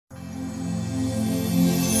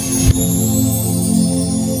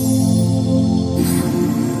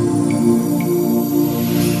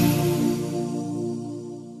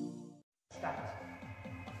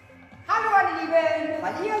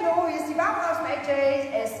Hallihallo, hier ist die Barbara aus dem AJ.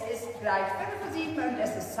 Es ist gleich 5:07 und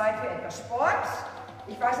es ist Zeit für etwas Sport.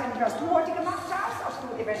 Ich weiß ja nicht, was du heute gemacht hast, ob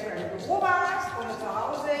du eventuell im Büro warst oder zu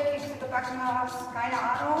Hause Kekse gebacken hast, keine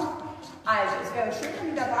Ahnung. Also, es wäre schön,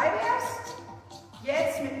 wenn du dabei wärst,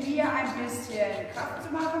 jetzt mit mir ein bisschen Kraft zu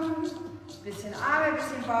machen. Bisschen Arme,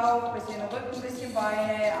 bisschen Bauch, bisschen Rücken, bisschen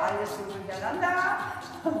Beine, alles so durcheinander.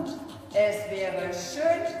 Es wäre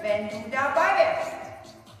schön, wenn du dabei wärst.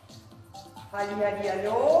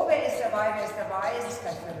 Hallihallo, wer ist dabei, wer ist dabei? Es ist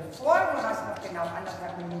gleich vor, du hast noch genau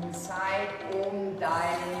 1,5 Minuten Zeit, um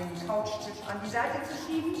deinen Couchtisch an die Seite zu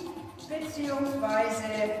schieben,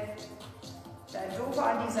 beziehungsweise dein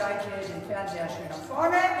Sofa an die Seite, den Fernseher schön nach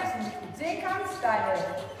vorne, dass du mich gut sehen kannst, deine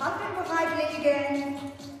Hanteln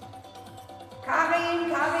bereitlegen.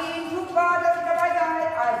 Karin, super, dass du dabei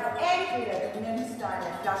seid. Also entweder du nimmst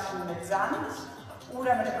deine Flaschen mit Sand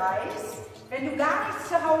oder mit Reis, wenn du gar nichts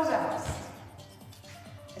zu Hause hast.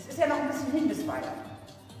 Es ist ja noch ein bisschen hin bis Weihnachten.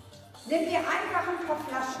 Nimm dir einfach ein paar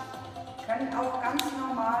Flaschen. Können auch ganz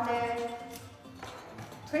normale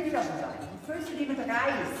Trinkflaschen sein. Die füllst du die mit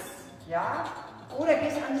Reis. Ja? Oder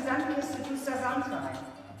gehst an die Sandkiste, tust da Sand rein.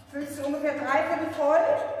 Füllst du ungefähr 3/4 voll,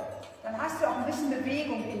 dann hast du auch ein bisschen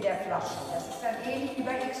Bewegung in der Flasche. Das ist dann ähnlich wie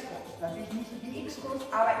bei X-Kurs. Natürlich nicht wie X-Kurs,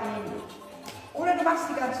 aber ähnlich. Oder du machst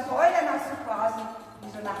die ganz voll, dann hast du quasi wie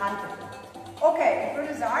so eine Hand. Okay, ich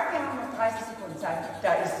würde sagen, wir haben noch 30 Sekunden Zeit.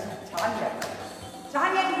 Da ist die Tanja.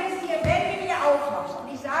 Tanja, du bist hier, wenn wir wieder aufmachen.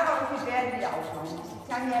 Und ich sage auch, wir werden wieder aufmachen. Das ist die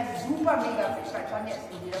Tanja super mega fit, weil Tanja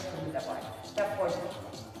ist in jeder Stunde dabei. Da freue ich mich.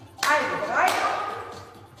 Also, bereit?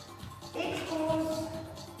 X-Kurs.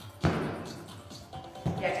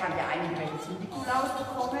 Der Tanja einige welche zum Nikolaus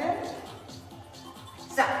bekommen.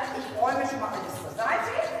 So, ich räume schon mal alles zur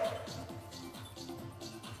Seite.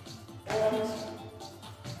 Und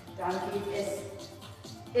dann geht es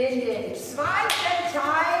in den zweiten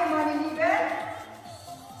Teil, meine Lieben.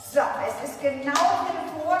 So, es ist genau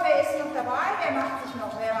vor, wer ist noch dabei, wer macht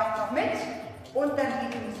noch mit. Und dann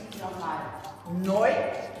geht die Musik nochmal neu.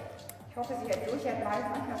 Ich hoffe, sie hält durch,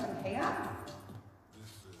 manchmal so einen Hänger.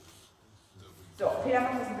 So, Peter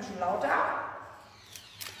macht das ein bisschen lauter.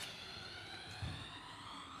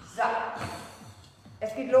 So,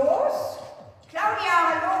 es geht los. Claudia,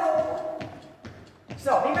 hallo. So,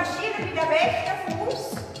 wir marschieren wieder weg, der Fuß.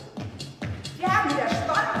 Wir haben wieder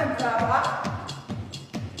Spannung im Körper.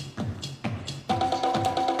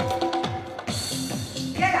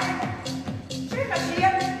 Genau. Schön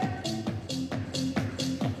marschieren.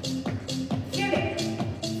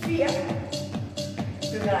 4,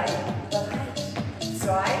 3,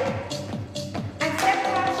 2, 1,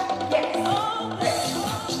 Step-Touch, jetzt.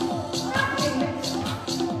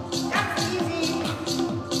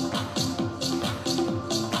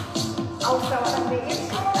 Ausdauer haben wir eben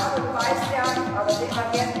schon, aber du weißt ja, aber wir immer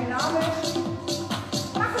gern dynamisch.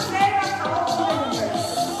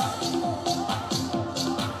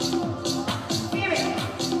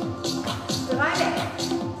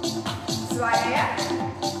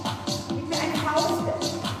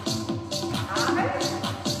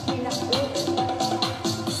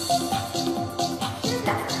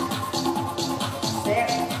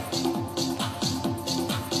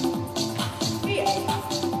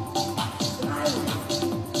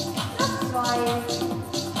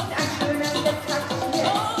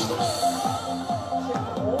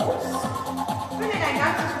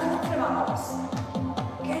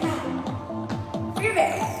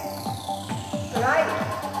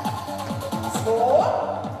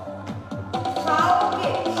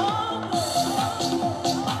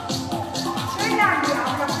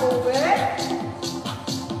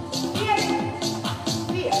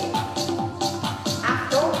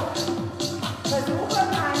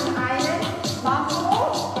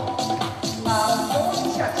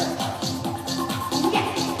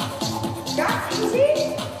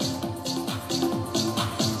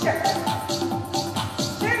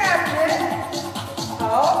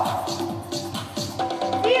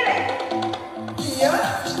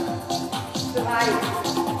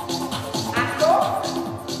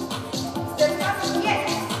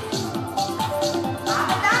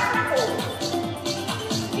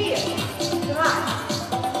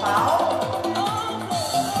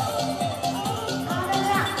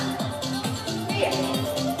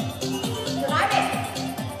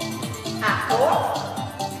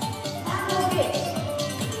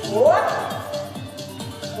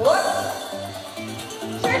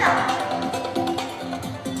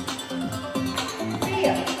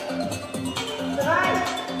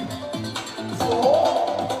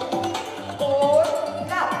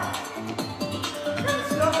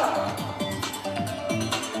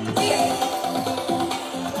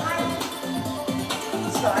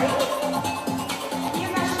 2. Wir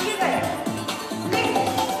marschieren.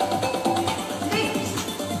 Links. Links.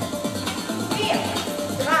 4.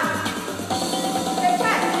 3.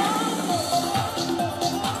 Return.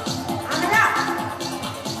 Arme nach.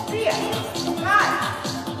 4. 3.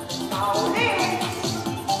 Bau links.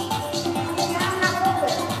 Die Arme nach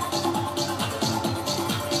oben.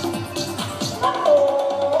 Und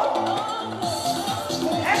hoch.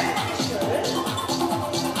 Und öffne dich schön.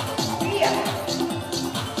 4.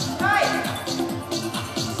 3.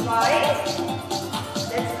 2.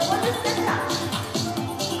 Letzte Runde Center.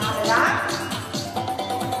 Arme lang.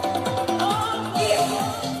 4.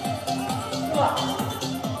 3.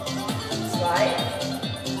 2.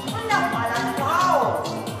 Und nochmal ein Bau.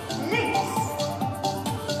 Links.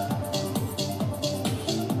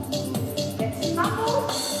 Jetzt ein Mambo.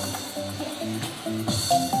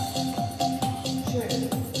 Schön.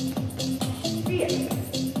 4.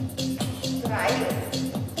 3.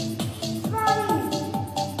 2.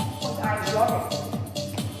 Und ein Joggen.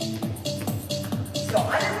 So,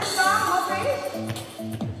 alles ist warm, hoffe ich.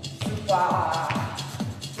 Super.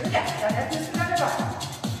 Ja, dann öffnest du deine Beine.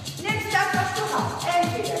 Nimmst das, was du hast.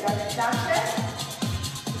 Entweder deine Tasche,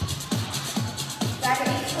 deine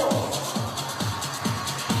X-Hose.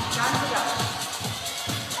 Ganz egal.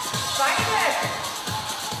 Beine öffnen.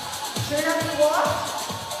 Schön auf die Wort.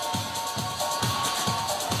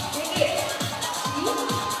 Wir gehen. Zieh,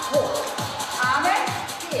 hoch. Arme,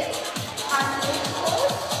 hier. Hand links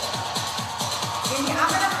hoch. Gehen die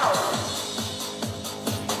Arme nach außen.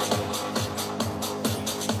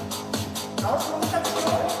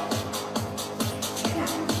 Ausruhstation.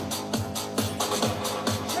 Genau.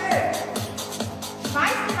 Schön.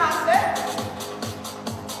 Schmeiß die Masse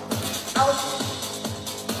aus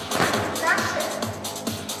Tasche.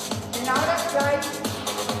 Genau das gleiche.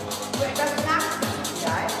 Nur etwas langsam.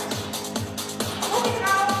 Ja? Guck ihn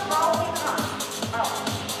raus, bau ihn ran. Auf.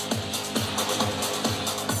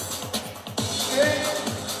 Schön.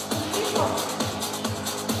 Und die Punkt.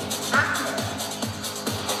 8.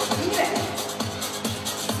 7.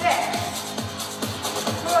 6.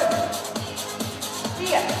 5.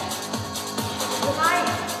 4. 3.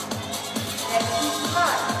 Letzten 2.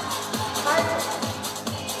 Haltung.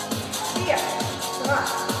 4. 3.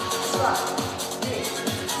 2. 4.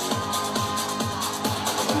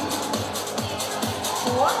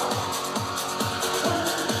 Vor. Und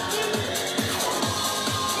hinten.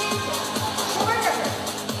 Hinten. Schultern.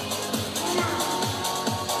 Genau.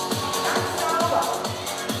 Ganz sauber.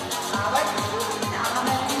 Arbeit mit den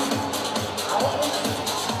Armen. Auf und zu.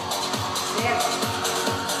 Sehr gut.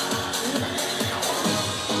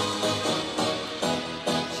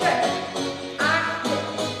 Schön. 8.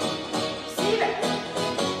 7.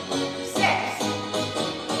 6.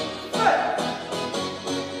 5.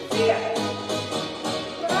 4.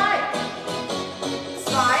 3.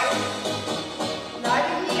 2.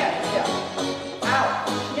 Bleibe hier. Ja. Auf.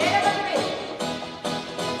 Schneller bewegen.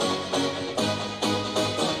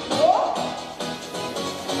 Hoch.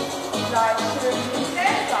 Bleib schön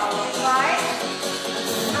hinten. Bauch frei.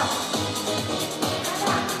 Auf.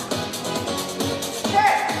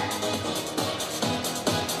 Schön.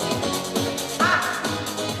 8.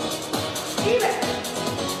 7.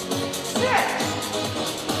 6.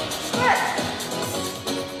 5.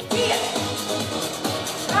 4.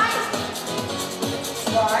 3.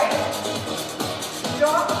 2.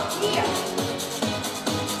 Stopp. Hier.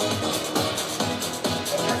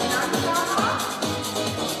 Etwas langsamer.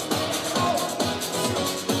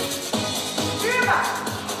 Über.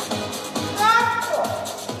 Kraftvoll.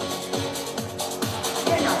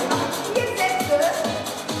 Genau, wir machen 4 Sätze.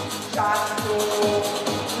 Stark so.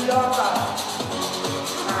 Locker.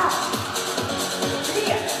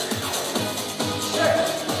 4. Schön.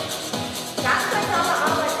 Ganz langsam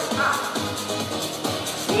arbeiten. 8.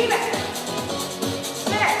 7.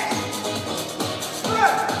 6.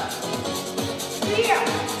 5. 4.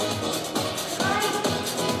 3.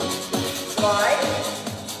 2.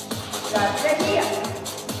 Bleibt er hier.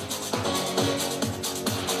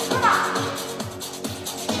 Komm mal.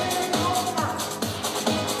 Schön aufpassen.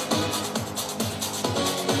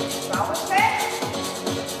 Bauch ist fest.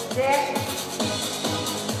 Sehr schön.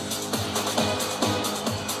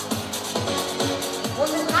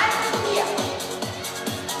 Runde 3 und 4.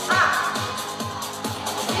 8.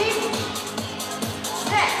 7.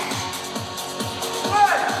 6.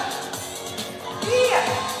 5. 4.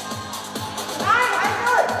 3. 1,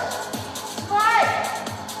 0. 2.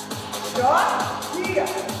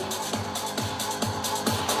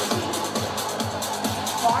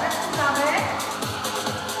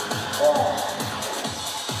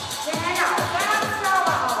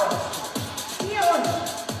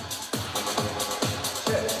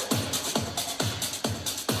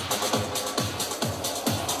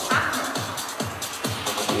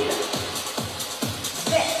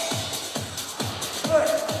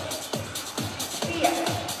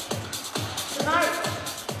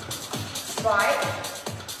 2,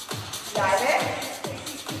 bleibe,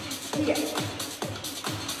 4.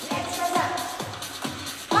 Letzter Satz.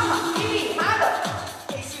 Mama, Bibi, Habe.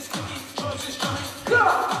 Go.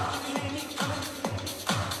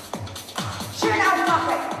 Schön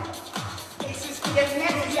aufmachen. Jetzt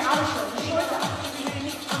merken Sie die Arme schon, die Schulter.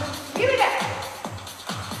 Wie wieder.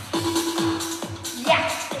 Ja.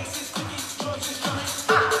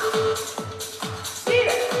 8,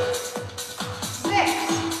 7, 6,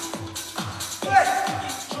 5,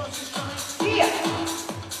 4,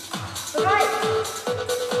 3,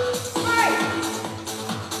 2,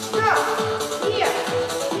 stopp, 4,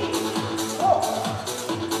 7, hoch.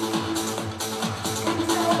 Ganz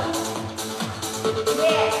sauber.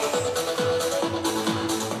 Yes.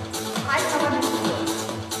 Halt aber nicht so.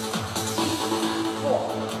 Hoch.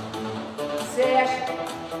 Sehr schön.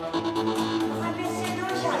 Noch ein bisschen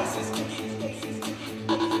durchhalten.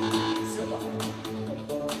 Super.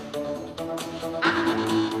 8,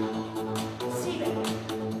 7,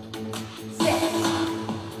 6,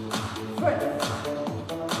 5,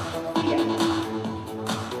 4,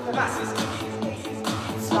 3,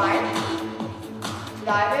 2,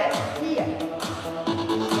 bleibe, 4.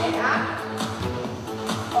 Schnell ab.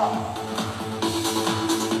 Auf.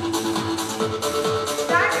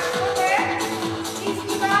 Starke Sprünge, schließ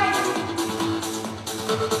die Beine.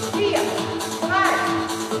 4, 3,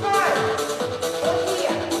 2 und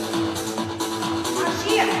 4.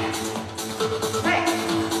 Marschieren. Rechts.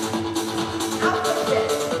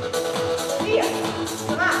 Aufgestellt. 4,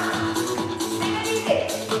 3. Stabilität.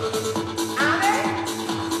 Arme.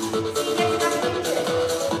 Zieh jetzt nach hinten.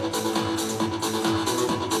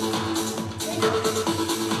 Genau.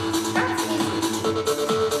 Ganz easy.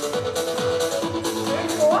 Schön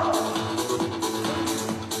vor.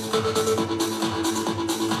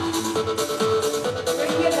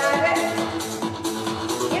 Schön hier bleiben.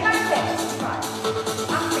 Immer fest.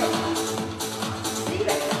 8,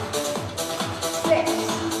 7, 6,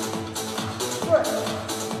 5,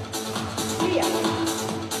 4,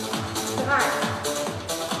 3.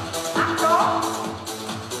 Achtung.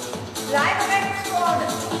 Bleibe rechts vorne.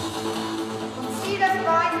 Und zieh das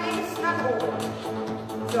Bein links nach oben.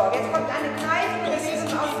 So, jetzt kommt eine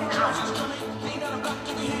Kreisbewegung aus den Armen.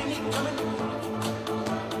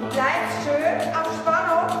 Bleibt schön auf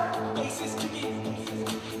Spannung. Richtet sich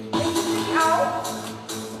auf.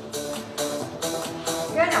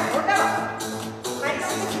 Genau, wunderbar. Rechts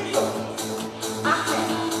ein bisschen durch. 8,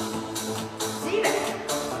 7,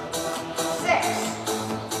 6,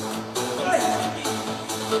 5,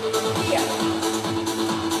 4,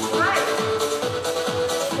 3,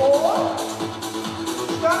 2,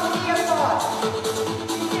 stopp hier fort.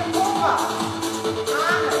 Bisschen Puffer.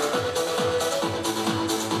 Arme.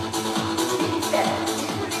 Bizeps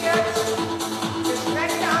isoliert.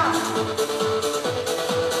 Gestreckte Arme.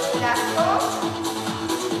 Belastung.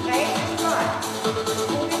 Rechtes Bein.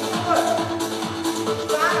 Kugel zurück.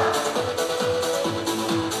 Spannung.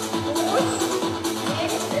 Fuß.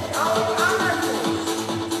 Links ist auf dem anderen Fuß.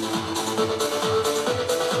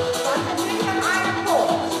 Konzentriert sich auf einen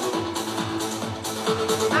Punkt.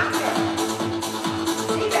 8,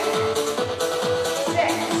 7,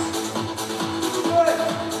 6, 5,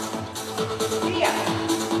 4,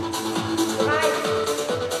 3,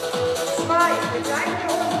 2, wir bleiben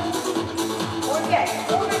hier unten. Und jetzt,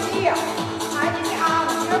 ohne hier, halte die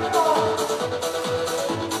Arme für vorne.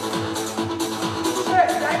 Schön,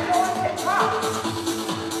 bleib hier unten, komm.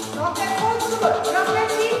 Noch der Fuß zurück, noch mehr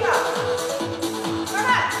tiefer. Komm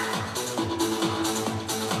an.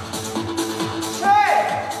 Schön.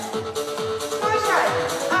 Durchhalten.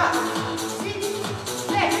 8, 7,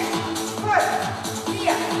 6, 5,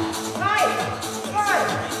 4, 3,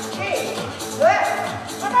 2, 1, 12.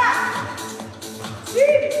 Komm an.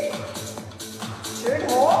 7. Schön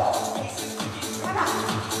hoch. Komm an.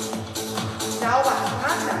 Sauber.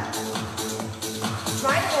 Runter. 2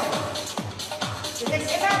 Runden. Wir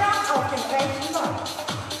sind immer noch auf dem rechten Bein.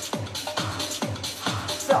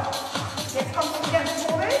 So. Jetzt kommt wieder ein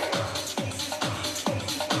Vogel.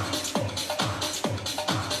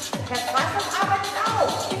 Das Wasser arbeitet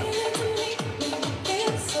auf.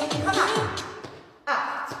 Komm an.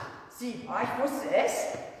 8, 7. Oh, ich wusste es.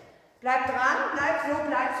 Bleib dran, bleib so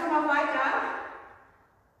noch weiter.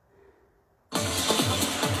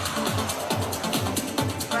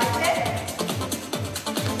 Weiter.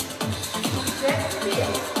 6, 4,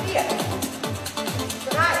 4,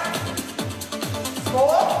 3, 2,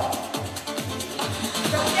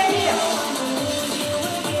 stopp der hier.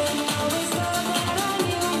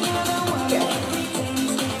 4.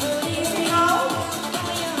 Raus.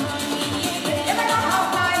 Immer noch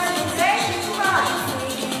aufbleiben, rechts zu weit.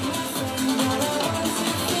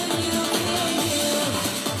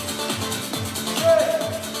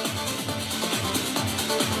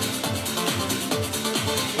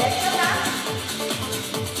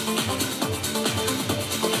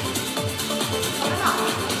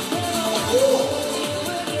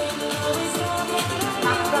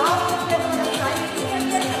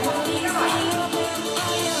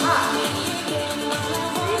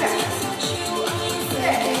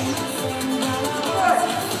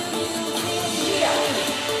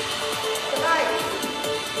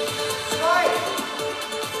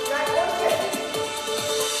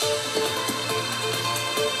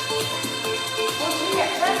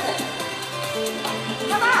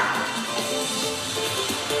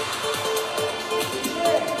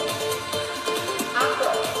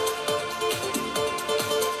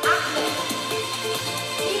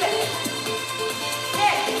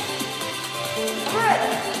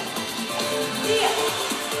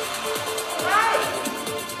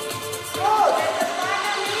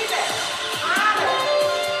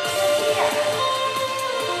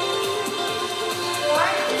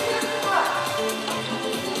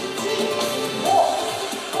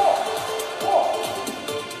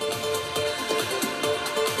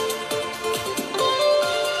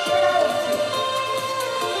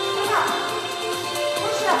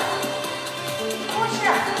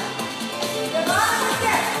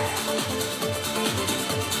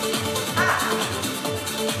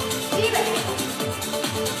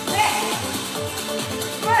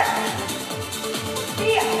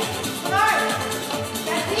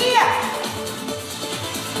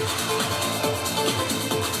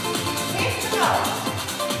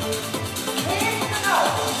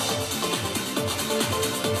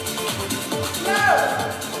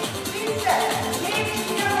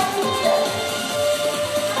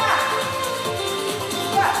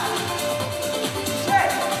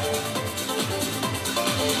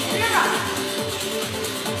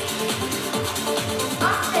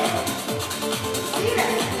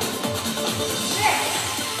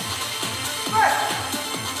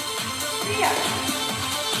 4, 3,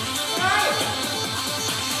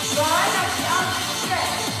 2, das ist auch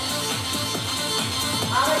Stretch.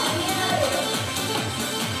 Aber hier nach innen.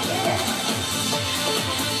 Innen.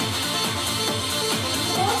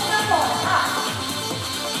 Groß nach vorne. 8,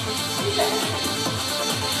 7,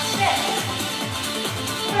 6,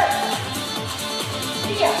 5,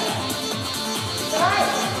 4, 3,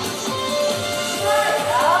 2,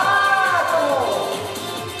 komm hoch.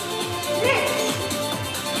 Links.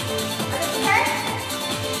 Alles fest.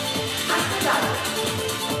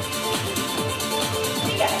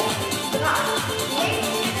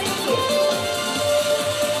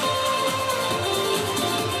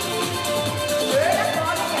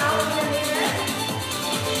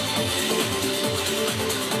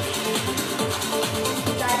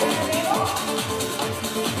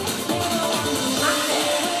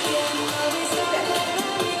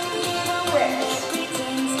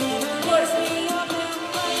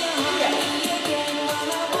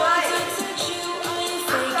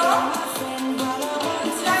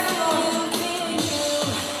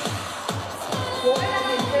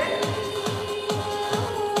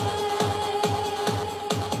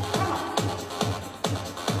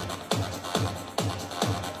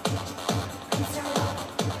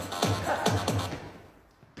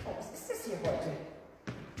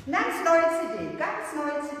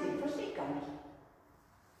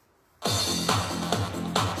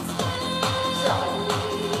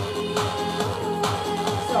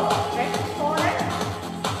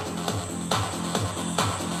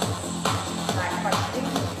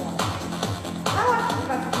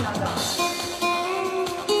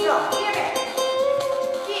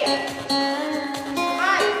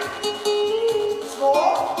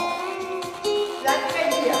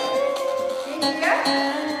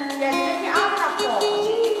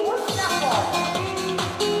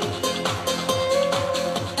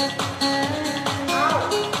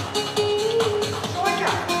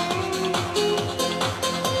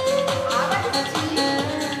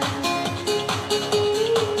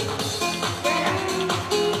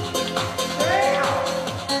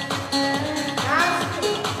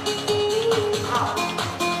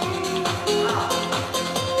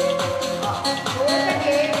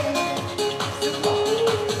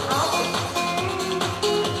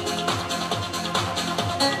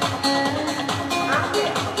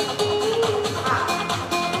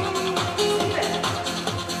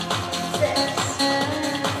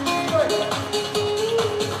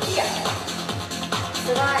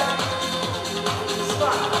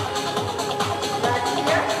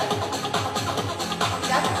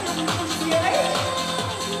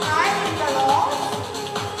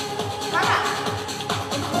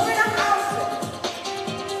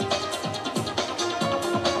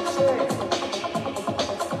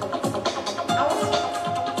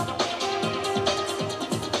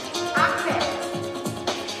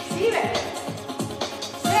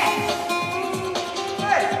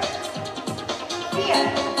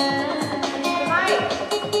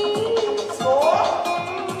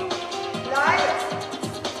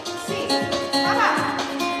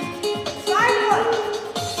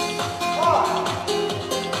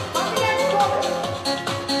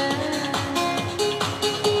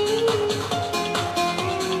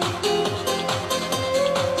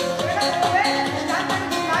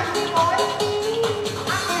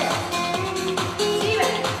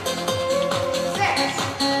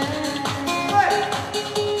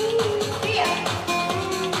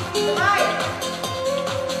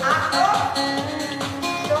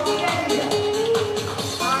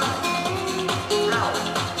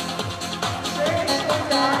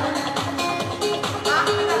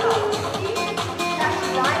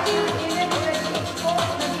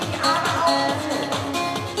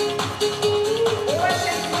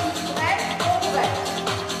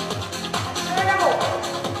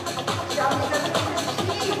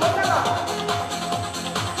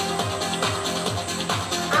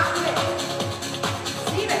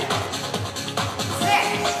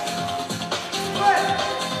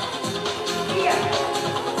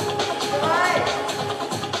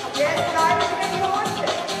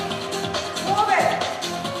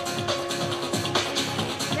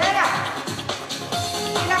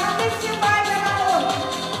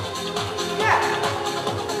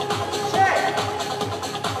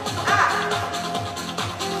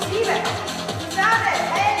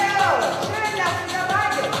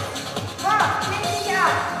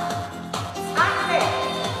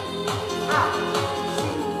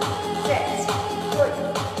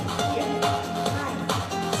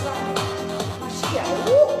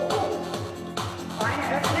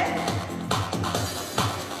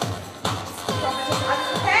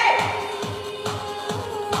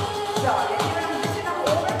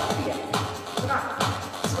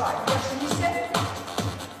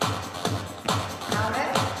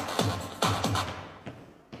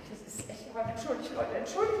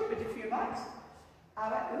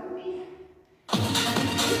 Ui.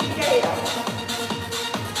 Wieder her.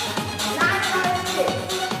 Langsam stehen.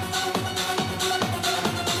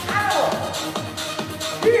 Hallo.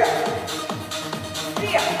 4,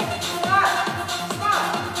 4, 3, 2,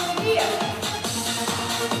 4.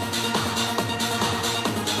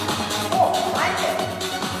 Oh, weiter.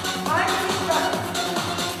 Weiter die Stange.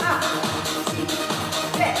 8, 7,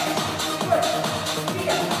 6, 5,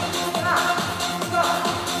 4, 3, 2,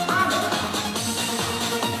 Arme.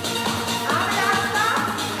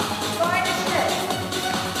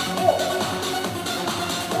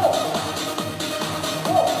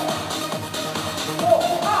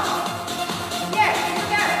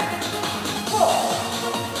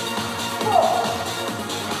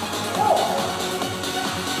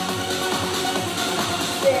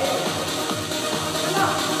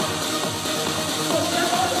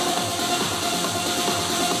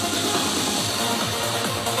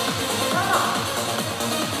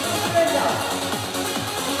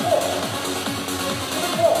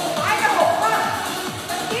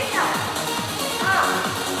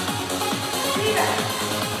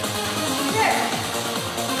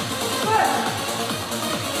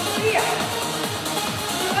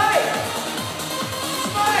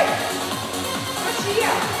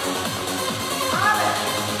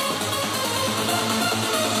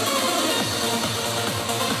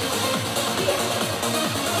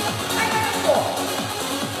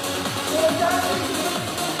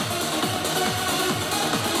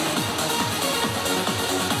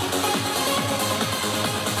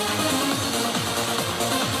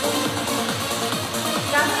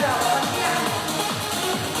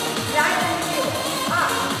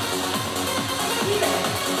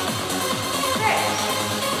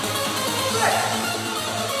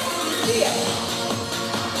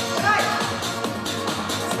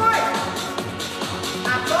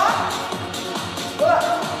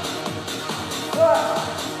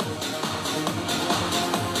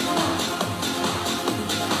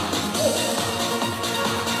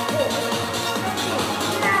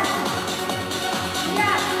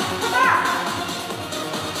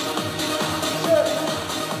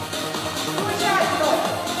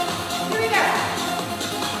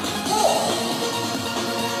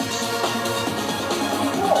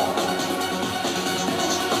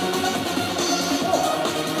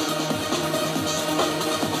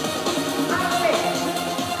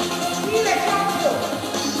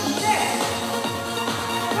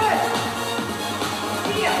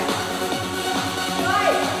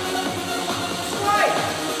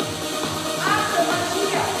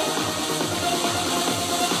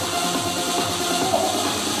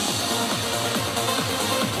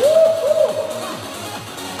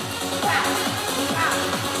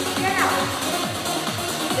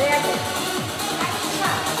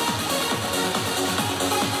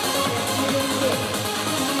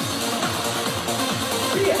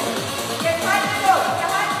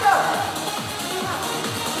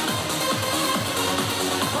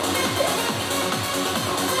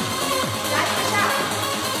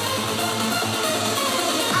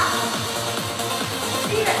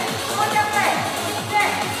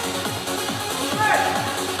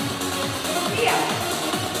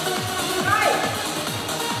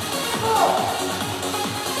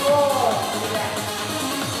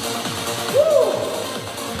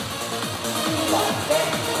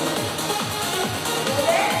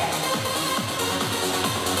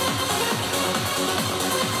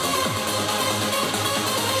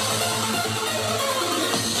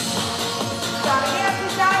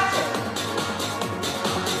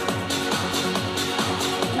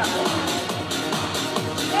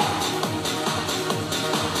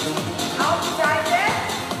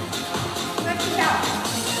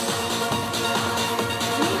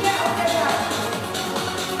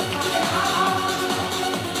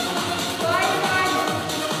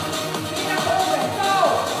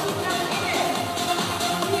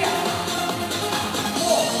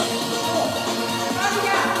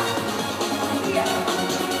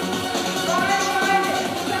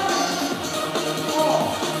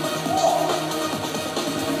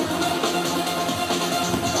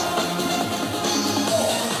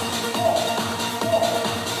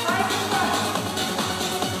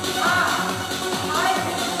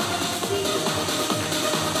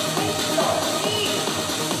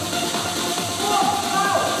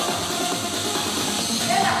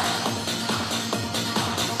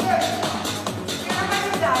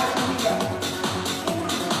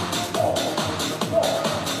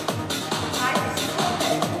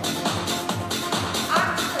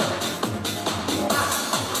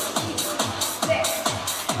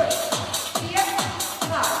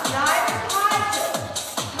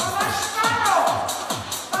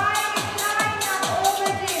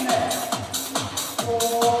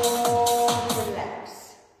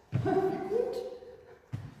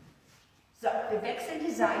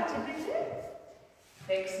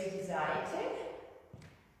 die Seite.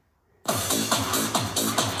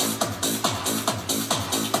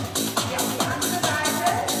 Hier auf die andere Seite.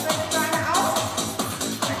 Streckt die Beine aus.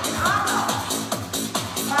 Streckt den Arm aus.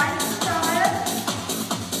 Beine zusammen.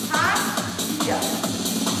 Hand. Hier.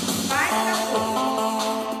 Beine nach oben.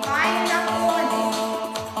 Beine nach oben.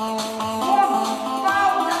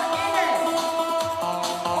 Bauch nach innen.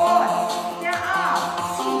 Und der Arm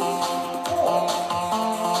zieht hoch.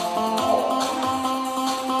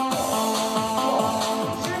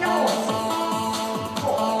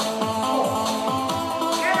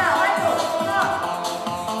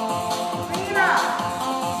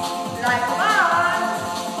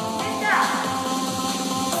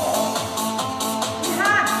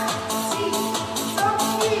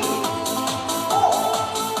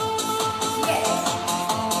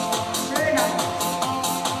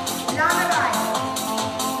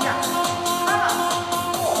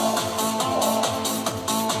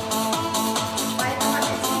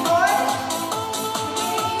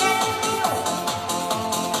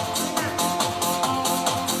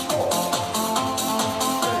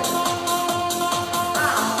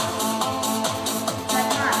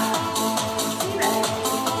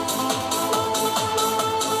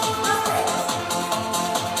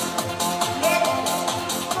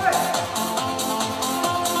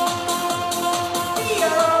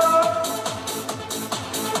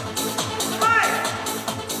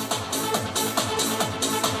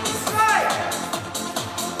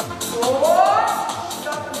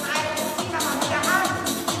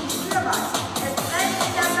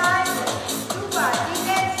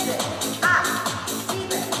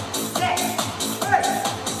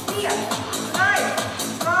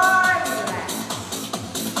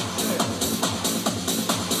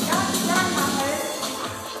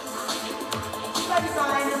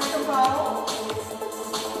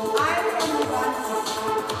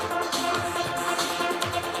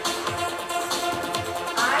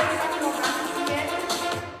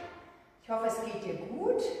 Ich hoffe, es geht dir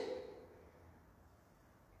gut.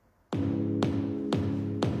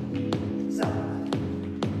 So.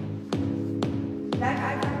 Bleib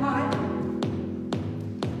einfach mal.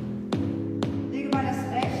 Lege mal das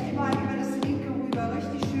rechte Bein über das linke rüber,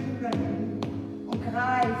 richtig schön übernehmen. Und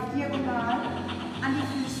greif diagonal an die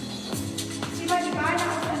Füße. Zieh mal die Beine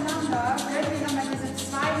auseinander. Gönn dir nochmal diese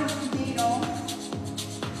zweite Bewegung.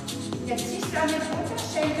 Jetzt ziehst du an den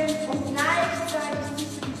Unterschenkeln und gleichzeitig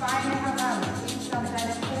ziehst du die Beine heran. Ziehst dann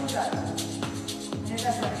deine Po-Seite. Wenn du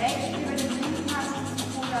das rechts über den linken hast, ist die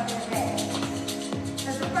Po-Seite rechts.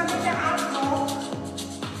 Versuch mal mit der Atmung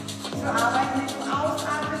zu arbeiten. Wenn du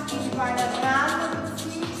ausatmest, gehen die Beine ran und du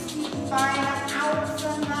ziehst die Beine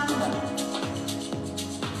auseinander.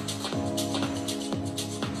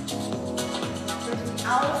 Durch die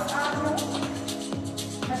Ausatmung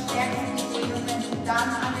verstärkst du die Dehnung, wenn du dann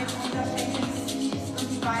an den Unterschenkeln ziehst und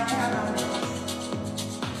die Beine heranlegst.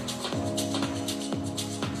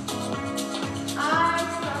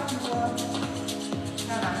 Einfach nur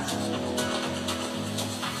heranziehen.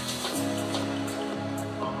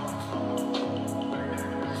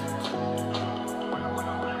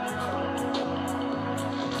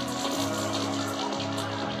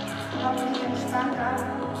 Hoffentlich entspannt ab.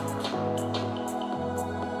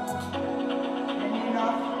 Wenn ihr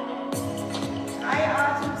noch 3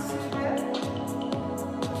 Atemzüge.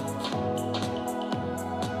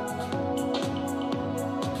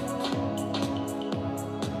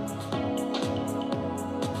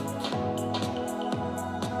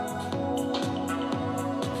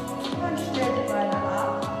 Und stell die Beine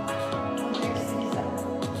ab und legst sie zusammen.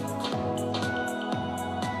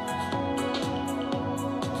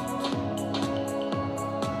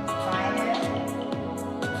 Beine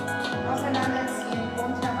auseinanderziehen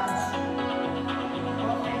und heranziehen.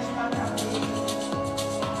 Kopf entspannt ablegen.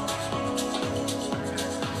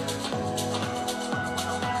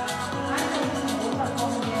 Einfach ein bisschen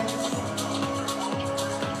runterkommen jetzt.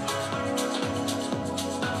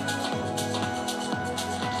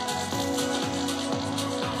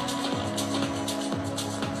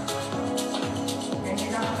 Wenn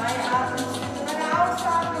ihr nach 3 Atemzügen bei der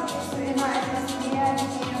Ausatmung gehst du immer etwas mehr in die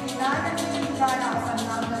Dehnung hinein, wenn du die Beine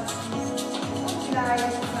auseinanderziehst und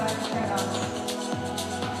gleichzeitig heranziehst.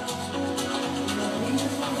 Die linke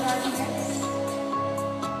Fußseite jetzt.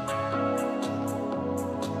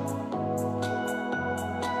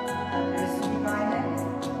 Dann löst du die Beine,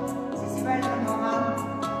 ziehst die Beine nochmal ran,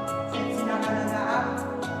 setzt sie nacheinander ab,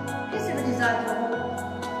 gehst über die Seite hoch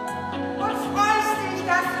und freust dich,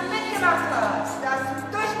 dass du mitgemacht hast, dass du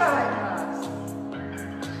durchgehalten hast.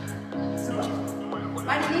 Super.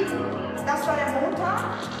 Meine Lieben, das war der Montag.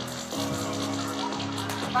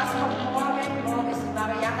 Was kommt morgen? Morgen ist die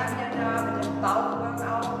Mariana wieder da mit dem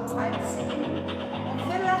Bauchworkout um 9:30. Um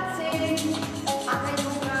 9:45 haben wir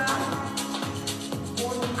Yoga.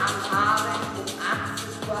 Und am Abend um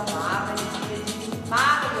 18 Uhr haben wir die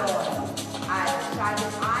Marion. Also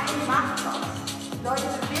schaltet